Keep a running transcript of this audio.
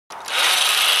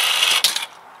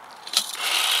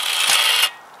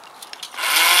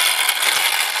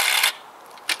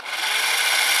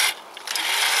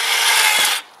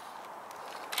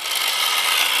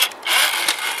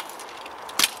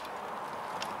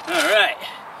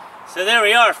So there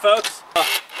we are, folks.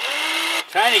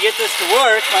 Trying to get this to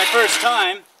work my first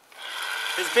time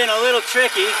has been a little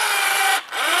tricky.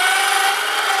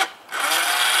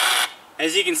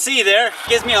 As you can see there, it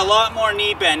gives me a lot more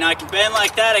knee bend. Now I can bend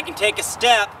like that, I can take a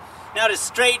step. Now to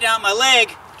straighten out my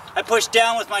leg, I push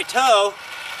down with my toe.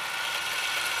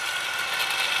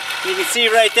 You can see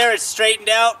right there it's straightened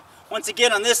out. Once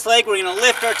again on this leg, we're going to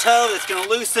lift our toe, that's going to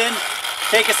loosen,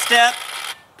 take a step,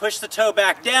 push the toe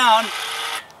back down,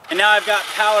 and now I've got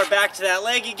power back to that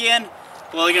leg again.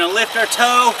 Well, we're going to lift our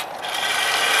toe.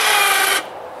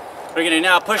 We're going to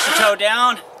now push the toe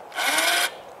down.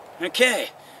 Okay,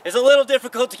 it's a little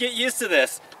difficult to get used to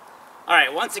this.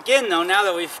 Alright, once again though, now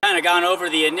that we've kind of gone over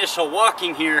the initial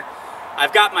walking here,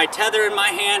 I've got my tether in my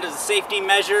hand as a safety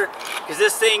measure, because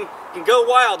this thing can go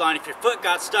wild on. If your foot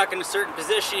got stuck in a certain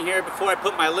position here before I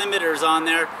put my limiters on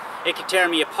there, it could tear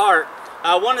me apart.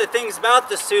 One of the things about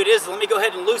the suit is, let me go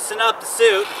ahead and loosen up the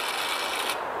suit.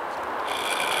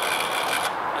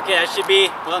 Okay, that should be,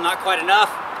 well, not quite enough.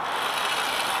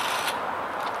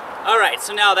 Alright,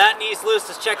 so now that knee's loose.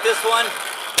 Let's check this one.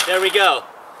 There we go.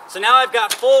 So now I've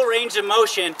got full range of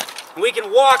motion, and we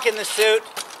can walk in the suit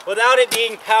without it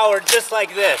being powered just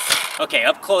like this. Okay,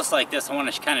 up close like this, I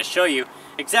want to kind of show you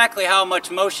exactly how much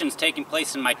motion's taking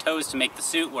place in my toes to make the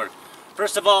suit work.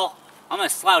 First of all, I'm going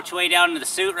to slouch way down into the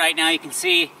suit right now. You can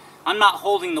see I'm not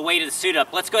holding the weight of the suit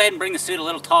up. Let's go ahead and bring the suit a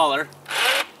little taller.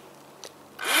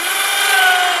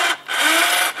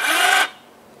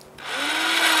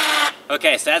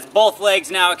 Okay, so that's both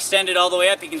legs now extended all the way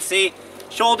up. You can see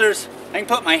shoulders, I can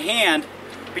put my hand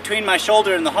between my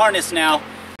shoulder and the harness now.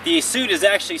 The suit is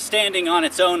actually standing on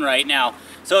its own right now.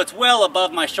 So it's well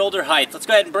above my shoulder height. Let's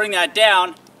go ahead and bring that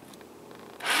down.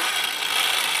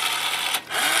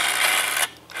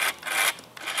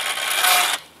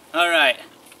 Alright,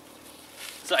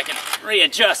 so I can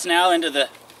readjust now into the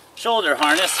shoulder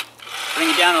harness, bring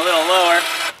it down a little lower.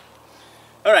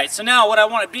 Alright, so now what I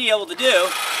want to be able to do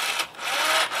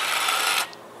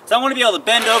is I want to be able to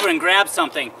bend over and grab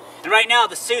something. And right now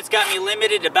the suit's got me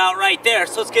limited about right there,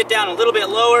 so let's get down a little bit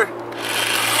lower.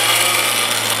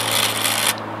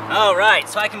 Alright,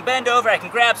 so I can bend over, I can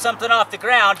grab something off the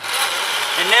ground,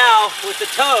 and now with the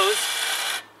toes,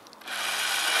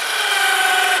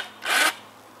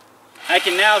 I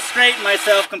can now straighten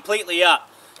myself completely up.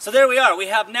 So there we are, we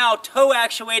have now toe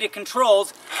actuated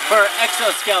controls for our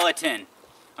exoskeleton.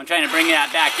 I'm trying to bring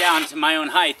that back down to my own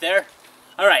height there.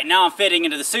 Alright, now I'm fitting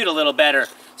into the suit a little better.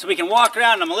 So we can walk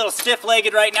around. I'm a little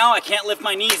stiff-legged right now, I can't lift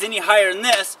my knees any higher than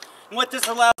this. And what this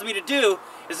allows me to do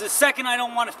is the second I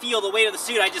don't want to feel the weight of the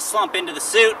suit, I just slump into the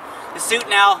suit. The suit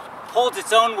now holds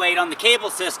its own weight on the cable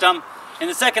system, and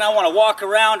the second I want to walk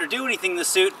around or do anything in the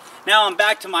suit, now I'm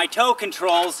back to my toe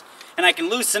controls, and I can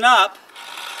loosen up,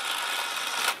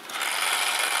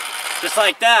 just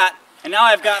like that, and now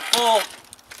I've got full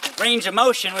range of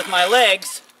motion with my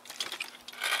legs,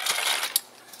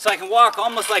 so I can walk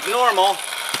almost like normal,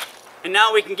 and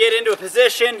now we can get into a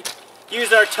position,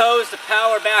 use our toes to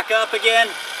power back up again.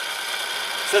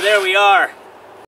 So there we are.